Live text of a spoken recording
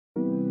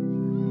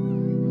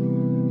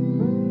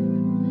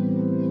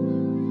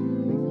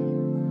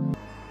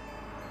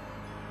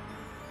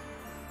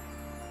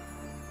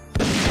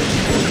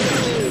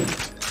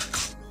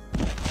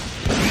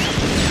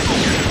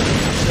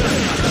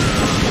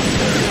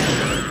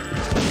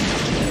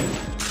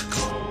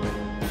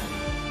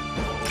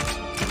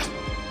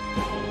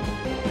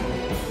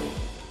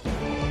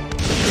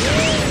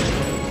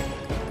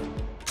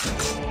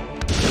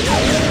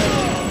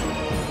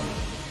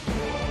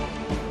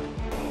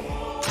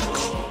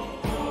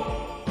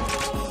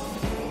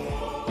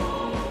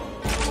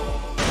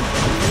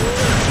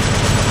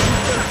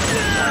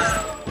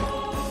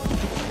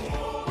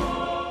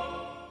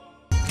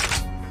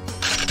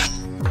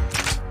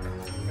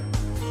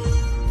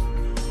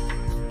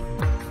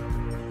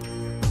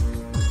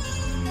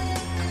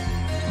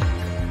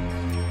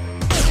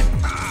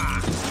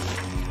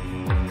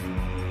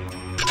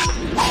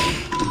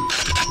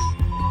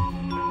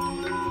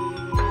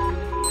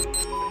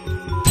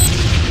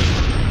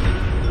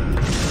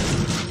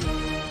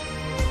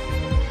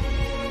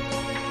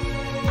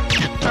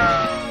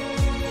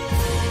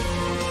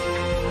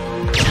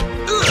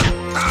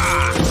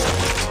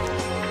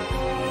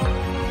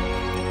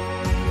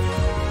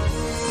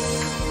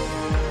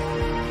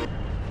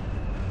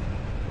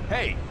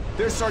Hey,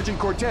 there's Sergeant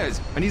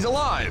Cortez, and he's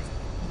alive.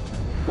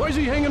 Why is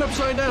he hanging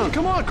upside down?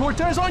 Come on,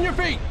 Cortez, on your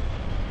feet!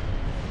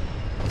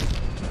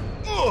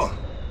 Ugh.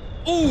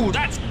 Ooh,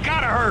 that's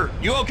gotta hurt.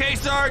 You okay,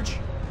 Sarge?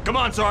 Come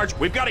on, Sarge.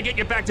 We've got to get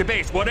you back to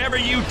base. Whatever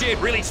you did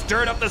really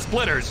stirred up the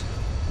splitters.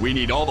 We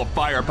need all the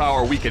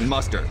firepower we can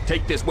muster.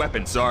 Take this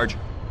weapon, Sarge.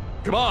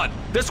 Come on,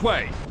 this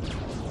way.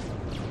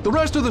 The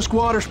rest of the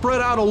squad are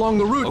spread out along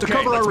the route to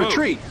cover our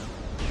retreat.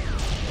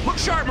 Look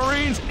sharp,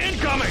 Marines!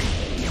 Incoming!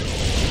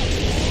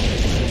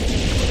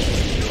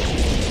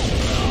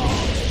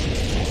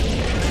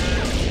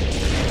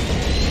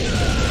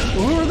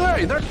 Well, who are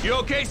they? They're... You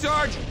okay,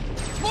 Sarge?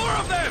 More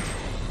of them!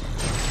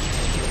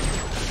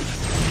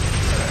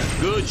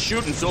 Good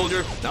shooting,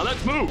 soldier. Now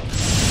let's move.